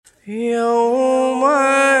يوم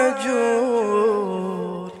جرح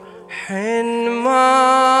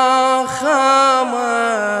ما خمر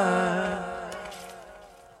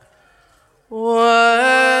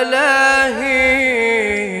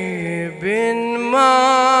ولهيب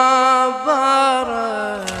ما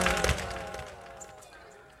برد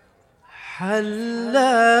حل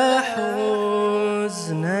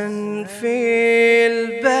حزنا في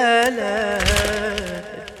البلد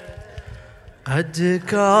قد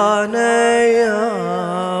كان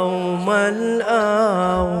يوم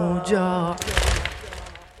الأوجاع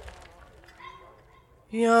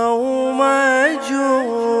يوم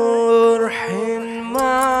جرح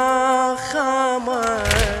ما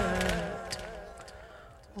خمت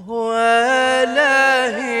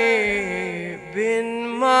ولهيب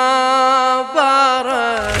ما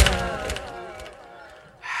برد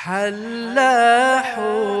حل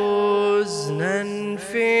حزنا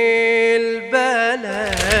في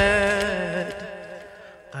البلد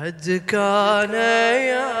قد كان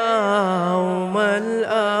يوم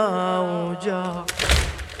الأوجاع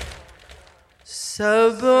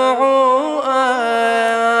 7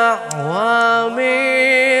 أعوام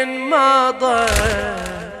مضت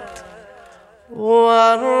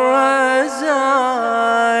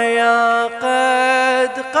والرزايا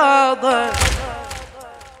قد قضت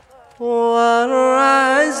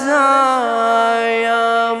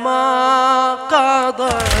والرزايا ما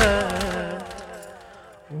قضت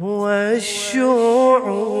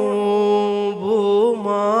والشعوب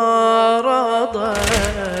ما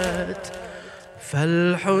رضت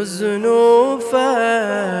فالحزن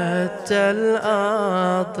فت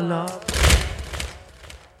الأطلال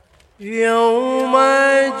يوم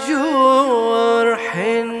جرح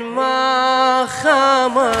ما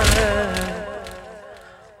خمر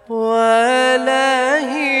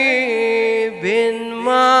ولهيب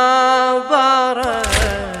ما برد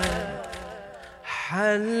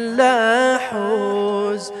حل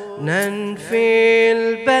حزنا في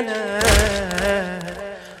البلد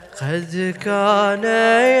قد كان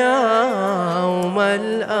يوم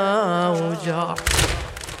الأوجاع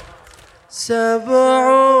 7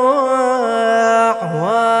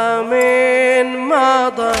 أعوام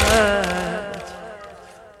مضت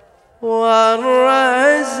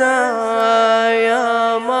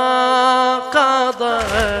والرزايا ما قضت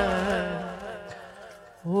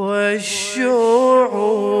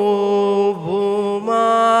والشعوب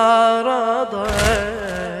ما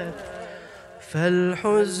رضت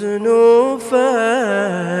فالحزن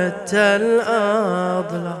فت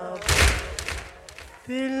الأضلاع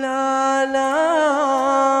في العالم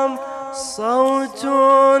صوت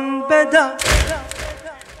بدا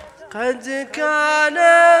قد كان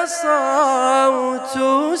صوت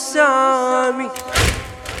سامي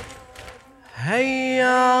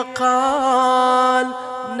هيا قال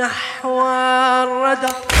نحو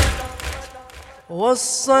الردى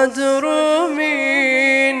والصدر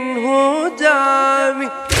منه دامي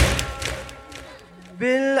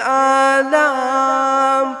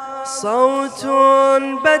بالآلام صوت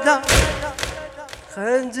بدا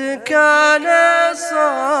قد كان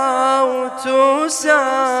صوت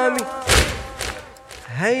سامي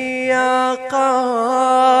هيا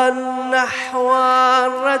قال نحو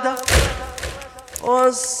الردى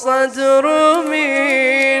والصدر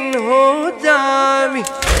منه دامي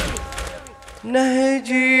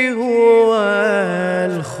نهجي هو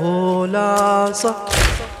الخلاصة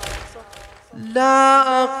لا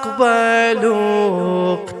أقبل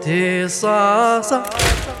اقتصاصا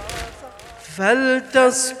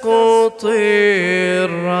فلتسقط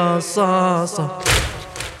الرصاصة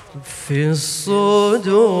في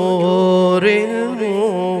الصدور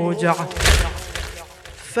الموجعة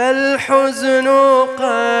فالحزن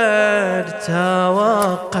قد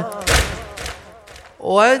توقد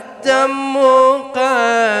والدم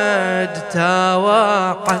قد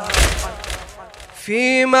توقد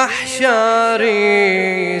في محشري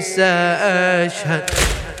سأشهد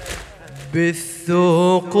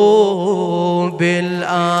بالثقوب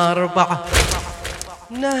الأربعة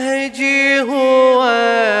نهجي هو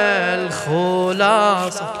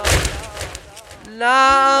الخلاصة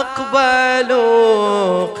لا أقبل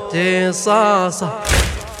اقتصاصا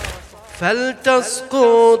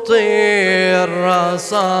فلتسقط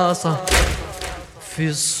الرصاصة في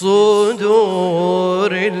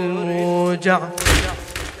الصدور الموجعة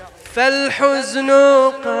فالحزن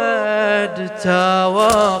قد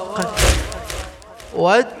توقد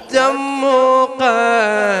والدم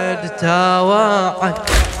قد توعد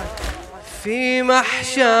في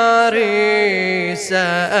محشري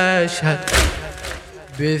سأشهد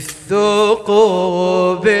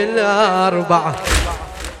بالثقوب الأربعة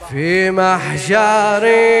في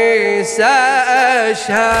محشري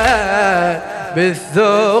سأشهد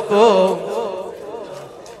بالثقوب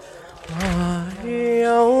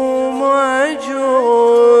يوم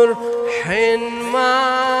جرح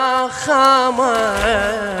ما خمت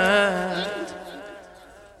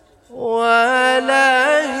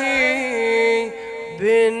ولهيب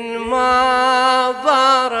ما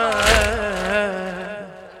برد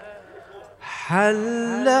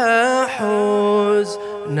حل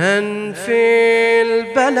حزنا في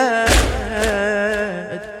البلد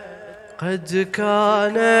قد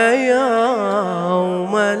كان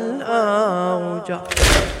يوم الأوجاع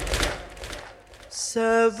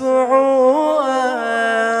 7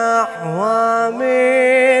 أعوام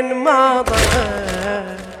مضت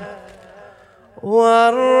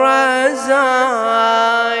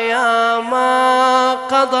والرزايا ما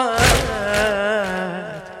قضت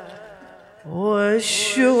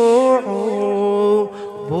والشعوب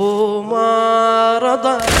ما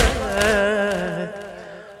رضت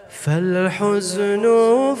فالحزن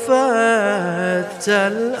فات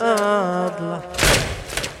الأضلاع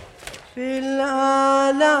في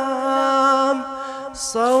الآلام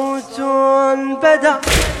صوت بدا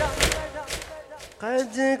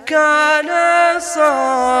قد كان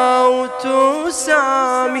صوت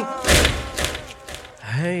سامي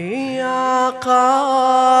هيا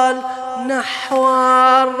قال نحو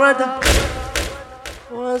الردى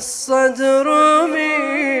والصدر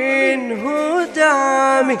منه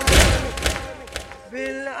دامي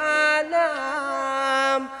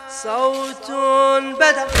بالآلام صوت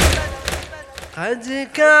بدا قد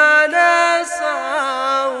كان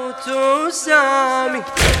صوت سامي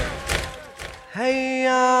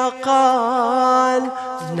هيا قال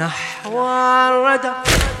نحو الردى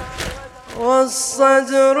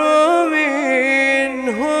والصدر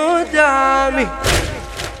منه دامي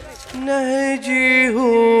نهجي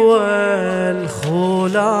هو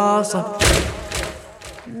الخلاصة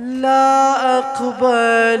لا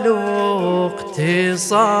أقبل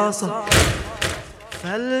اقتصاصا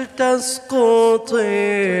فلتسقط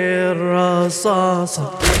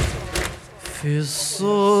الرصاصة في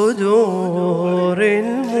الصدور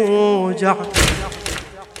الموجع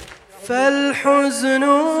فالحزن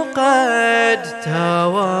قد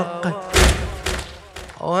توقد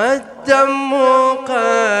والدم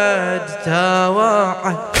قد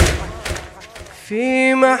توعد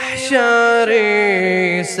في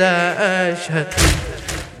محشري سأشهد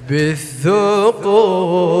بالثقوب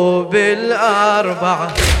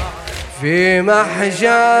الأربعة في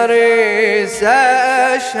محشري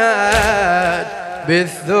سأشهد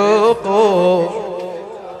بالثقوب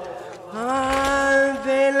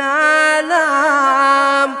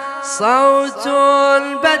بالعالم صوت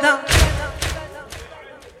بدا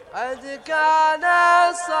قد كان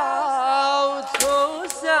صوت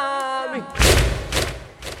سامي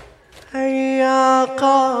هيا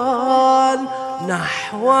قال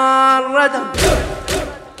نحو الردى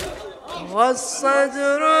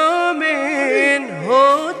والصدر منه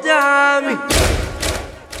دامي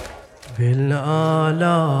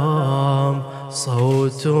بالآلام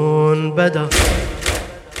صوت بدا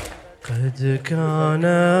قد كان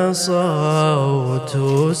صوت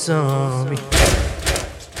سامي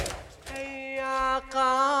هيا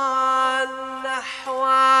قال نحو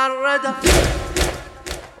الردى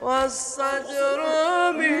والصدر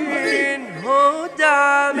منه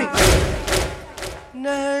دامي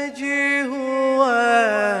نهجي هو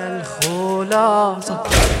الخلاصة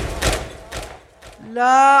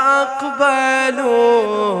لا أقبل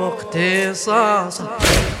اقتصاصا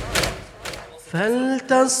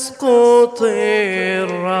فلتسقط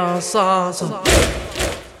الرصاصة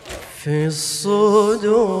في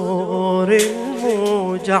الصدور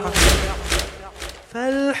الموجع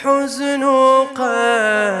فالحزن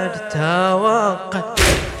قد توقد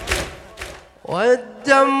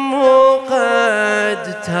والدم قد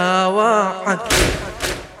توعد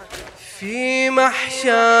في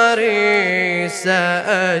محشري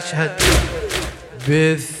سأشهد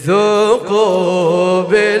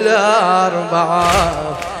بالثقوب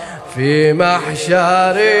الأربعة في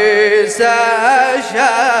محشري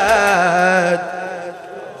سأشهد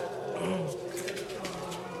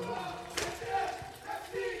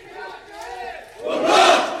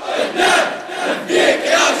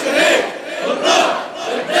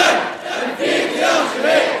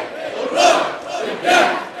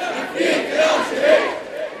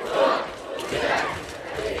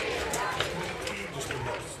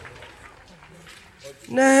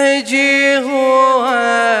نهجي هو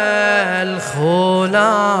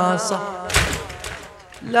الخلاصة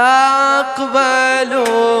لا أقبل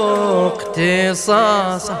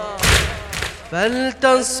اقتصاصا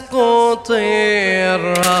فلتسقط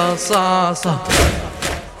الرصاصة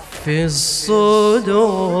في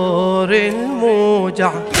الصدور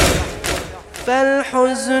الموجع،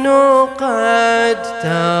 فالحزن قد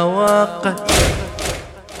توقد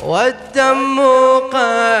والدم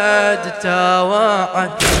قد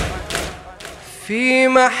توعد، في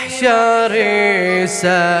محشري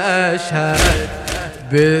سأشهد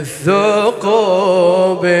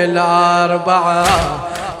بالثقوب الأربعة،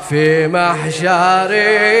 في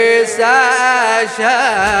محشري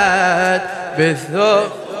سأشهد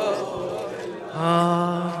بالثقوب.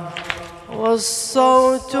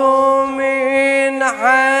 والصوت من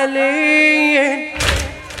علي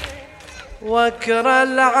وكر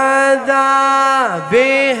العذاب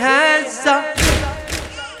هزة،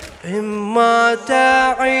 إما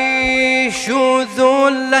تعيش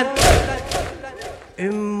ذلا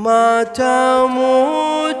إما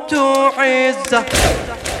تموت عزة،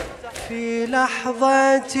 في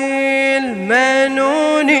لحظة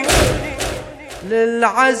المنون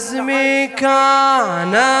للعزم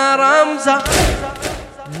كان رمزا،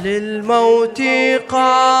 للموت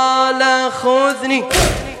قال خذني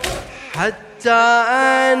حتى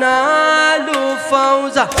أنال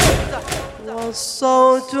فوزا.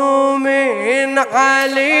 والصوت من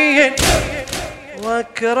علي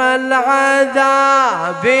وكر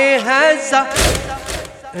العذاب هزة،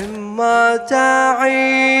 إما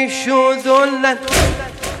تعيش ذلا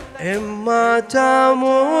إما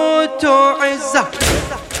تموت عزة،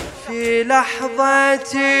 في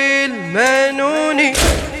لحظة المنون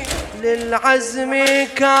للعزم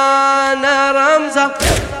كان رمزا،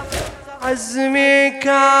 عزمي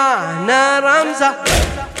كان رمزا،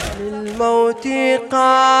 للموت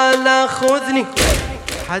قال خذني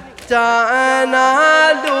حتى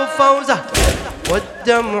أنال فوزه.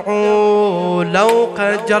 والدمع لو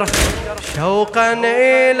قد جرى شوقا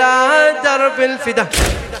إلى درب الفدا،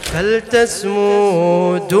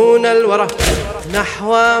 فلتسمو دون الورى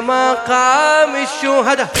نحو مقام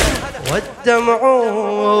الشهداء. والدمع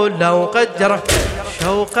لو قد جرى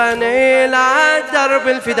شوقا إلى درب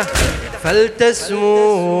الفدا،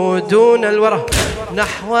 فلتسمو دون الورى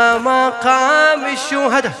نحو مقام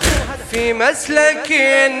الشهداء. في مسلك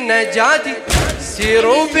النجاة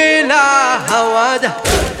سيروا بلا هواده،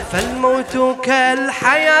 فالموت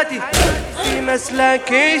كالحياة في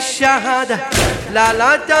مسلك الشهادة.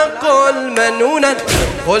 لا تقل منونا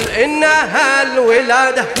قل إنها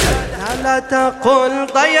الولادة، لا تقل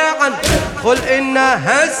ضياعا قل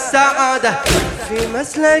إنها السعادة. في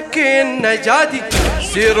مسلك النجاة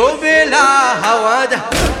سيروا بلا هواده،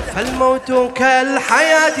 فالموت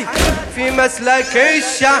كالحياة في مسلك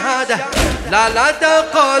الشهادة. لا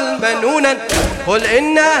تقل منونا قل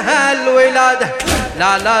إنها الولادة،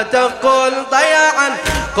 لا تقل ضياعا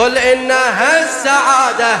قل إنها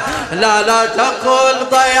السعادة. لا تقل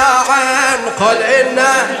ضياعا قل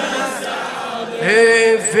إنها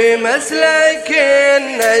في مسلك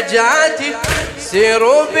النجاة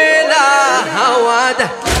سيروا بلا هواده،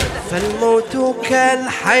 فالموت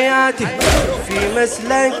كالحياة في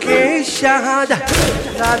مسلك الشهادة.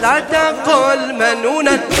 لا تقل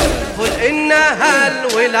منونا قل إنها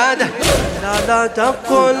الولادة، لا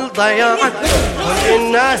تقل ضياعا قل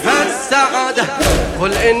إنها السعادة،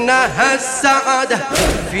 قل إنها السعادة.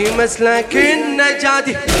 في مسلك النجاة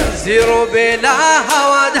سيروا بلا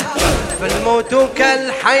هواده، فالموت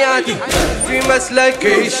كالحياة في مسلك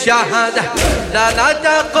الشهادة. لا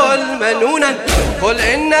تقل منونا قل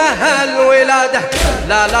إنها الولادة،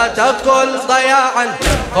 لا تقل ضياعا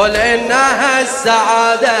قل إنها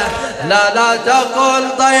السعادة. لا تقل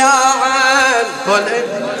ضياعا قل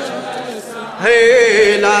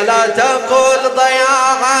لا تقل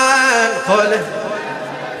ضياعا قل.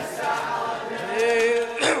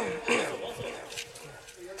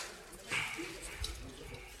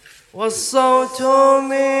 والصوت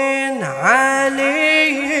من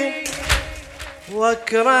علي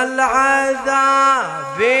وكر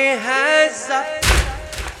العذاب هزة،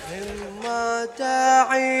 إما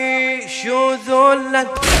تعيش ذلا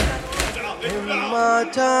إما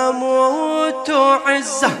تموت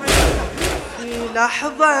عزة، في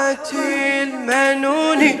لحظة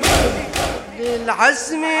المنون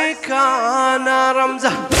للعزم كان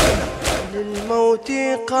رمزه، للموت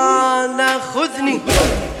قال خذني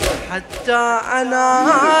حتى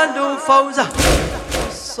أنال فوزه.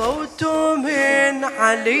 الصوت من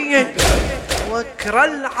علي وكر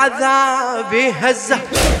العذاب هزه،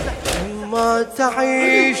 إما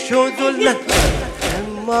تعيش ذلا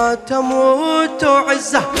إما تموت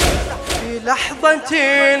عزة، في لحظة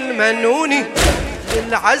المنون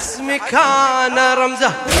للعزم كان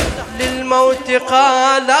رمزه، للموت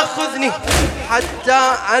قال خذني حتى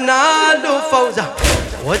أنال فوزه،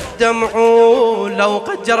 والدمع لو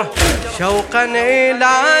قد جرى شوقا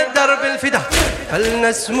إلى درب الفدا،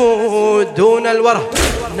 فلنسمو دون الورى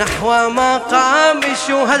نحو مقام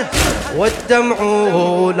الشهداء. والدمع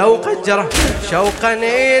لو قد جرى شوقا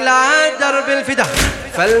إلى درب الفدا،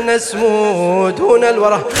 فلنسمو دون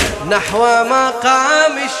الورى نحو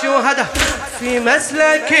مقام الشهداء. في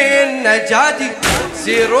مسلك النجاة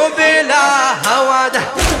سيروا بلا هواده،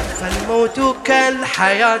 فالموت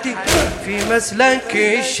كالحياة في مسلك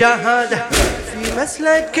الشهادة. في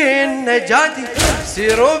مسلك النجاة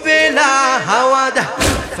سيروا بلا هواده،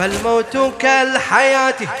 فالموت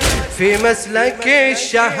كالحياة في مسلك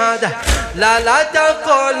الشهادة. لا لا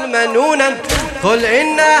تقل منونا، قل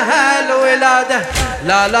إنها الولادة.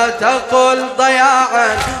 لا لا تقل ضياعا،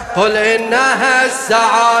 قل إنها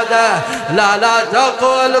السعادة. لا لا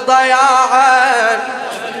تقل ضياعا.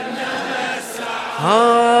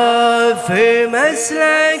 في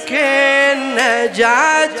مسلك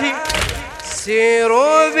النجاة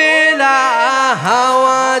سيروا بلا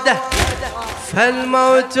هواده،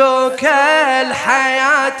 فالموت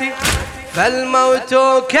كالحياة. فالموت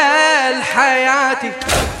كالحياة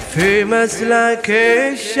في مسلك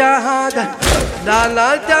الشهادة. لا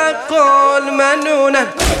لا تقل منونا،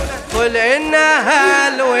 قل إنها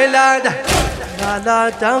الولادة. لا لا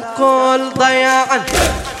تقل ضياعا،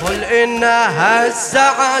 قل إنها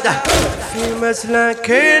السعادة. في مسلك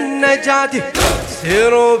النجاة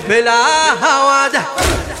سيروا بلا هواده،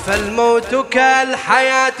 فالموت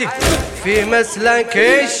كالحياة في مسلك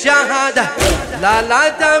الشهادة. لا لا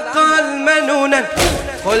تقل منونا،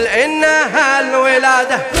 قل إنها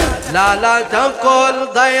الولادة. لا لا تقل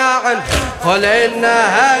ضياعا، قل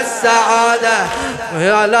إنها السعادة.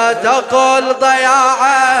 لا لا تقل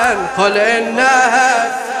ضياعا، قل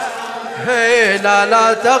إنها. لا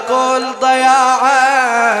لا تقل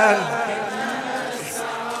ضياعا.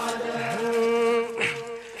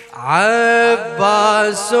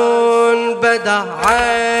 عباس بدا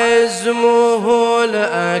عزمه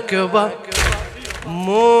الأكبر،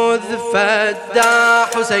 مذ فدى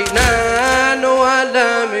حسينا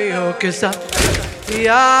ولم يكسر.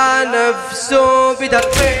 يا نفس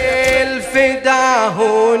بدرب الفدا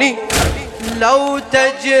هوني، لو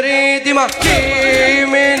تجري دماغي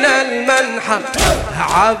من المنحر.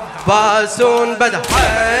 عباس بدا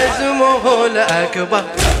عزمه الأكبر،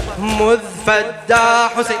 مذ فدى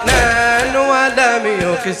حسينا ولم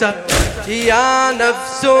يكسر. يا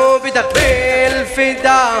نفس بدرب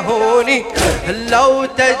الفدا هوني، لو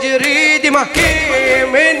تجري دماغي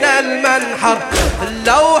من المنحر.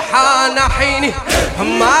 لو حان حيني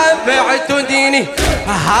ما بعت ديني،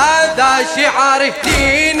 هذا شعار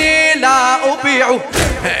ديني لا أبيعه.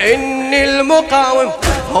 إني المقاوم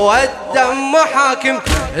والدم حاكم،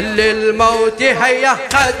 للموت هيا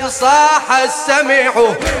قد صاح السميع.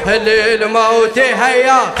 للموت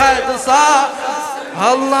هيا قد صاح.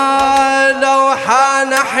 الله لو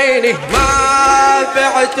حان حيني ما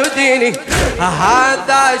بعت ديني،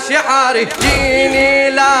 هذا شعار ديني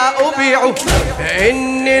لا أبيعه.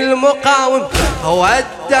 إني المقاوم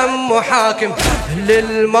والدم حاكم،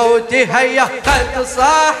 للموت هيا قد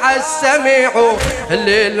صاح السميع.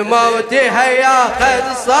 للموت هيا قد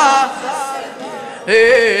صاح.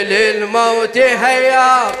 للموت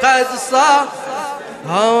هيا قد صاح.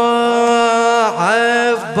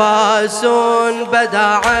 عباس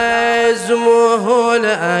بدا عزمه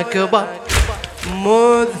الأكبر،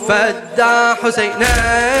 مذ فدى حسينا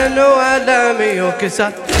ولم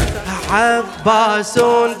يكسر. عباس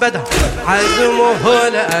بدا عزمه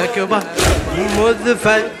الأكبر، مذ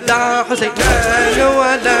فدى حسينا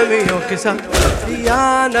ولم يكسر.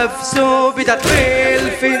 يا نفس بدرب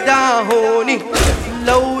الفدا هوني،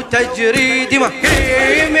 لو تجري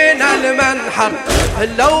دماغي من المنحر.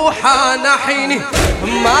 لو حان حيني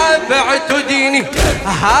ما بعت ديني،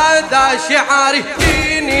 هذا شعار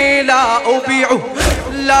ديني لا أبيعه.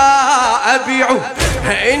 لا أبيعه.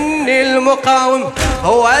 إني المقاوم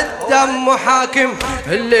والدم حاكم،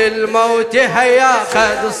 للموت هيا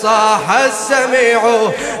قد صاح السميع.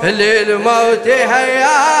 للموت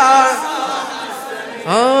هيا.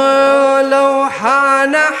 لو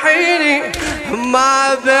حان حيني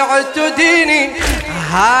ما بعت ديني،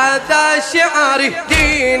 هذا شعار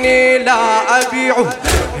ديني لا أبيعه.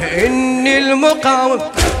 إني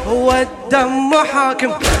المقاوم والدم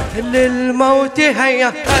حاكم، للموت هيا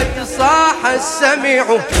قد صاح السميع.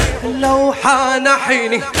 لو حان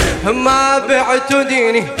حيني ما بعت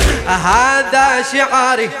ديني، هذا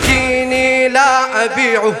شعار ديني لا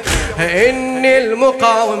أبيعه. إني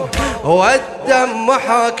المقاوم والدم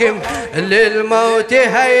حاكم للموت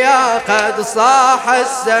هيا قد صاح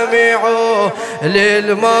السميع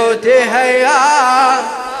للموت هيا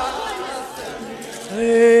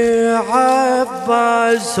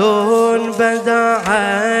عباس بدا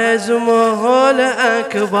عزمه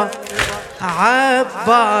الأكبر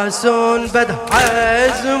عباس بدا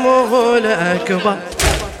عزمه الأكبر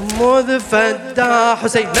مذ فدى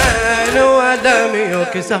حسينا ولم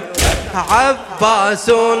يكسر عباس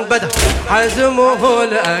بدا عزمه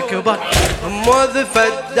الأكبر مذ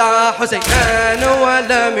فدى حسينا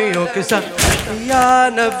ولم يكسر يا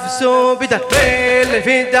نفس بدرب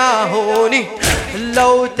الفداهوني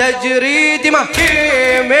لو تجري دماء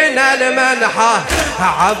من المنحى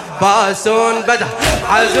عباس بدا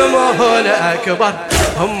عزمه الأكبر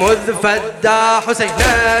مذ فدى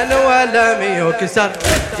حسينا ولم يكسر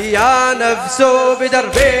يا نفس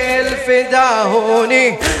بدرب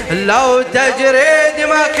الفداهوني لو تجري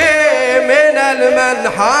دماء من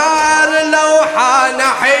المنحار لو حان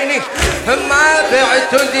حيني ما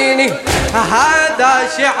بعت ديني هذا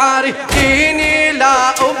شعاري ديني لا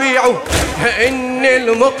أبيعه إن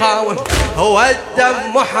المقاوم هو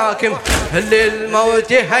الدم حاكم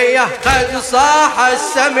للموت هيا قد صاح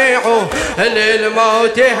السميع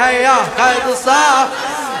للموت هيا قد صاح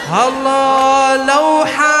الله لو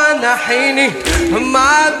حان حيني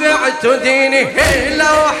ما بعت ديني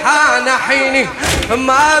لو حان حيني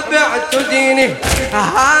ما بعت ديني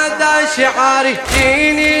هذا شعاري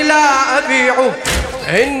ديني لا أبيعه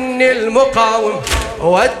إن المقاوم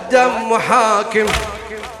والدم حاكم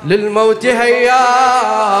للموت هيا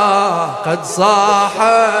قد صاح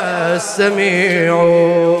السميع